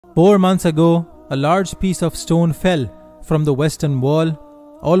4 months ago, a large piece of stone fell from the western wall,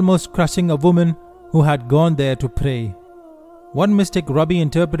 almost crushing a woman who had gone there to pray. One mystic Rabbi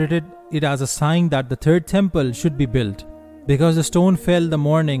interpreted it as a sign that the third temple should be built, because the stone fell the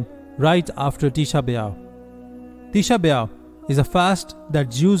morning right after Tisha B'Av. Tisha B'Av is a fast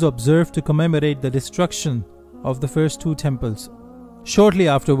that Jews observe to commemorate the destruction of the first two temples. Shortly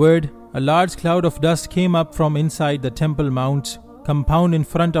afterward, a large cloud of dust came up from inside the Temple Mount compound in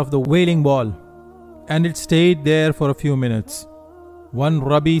front of the Wailing Wall, and it stayed there for a few minutes. One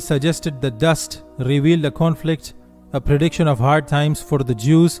Rabbi suggested the dust revealed a conflict, a prediction of hard times for the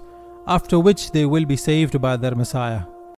Jews, after which they will be saved by their Messiah.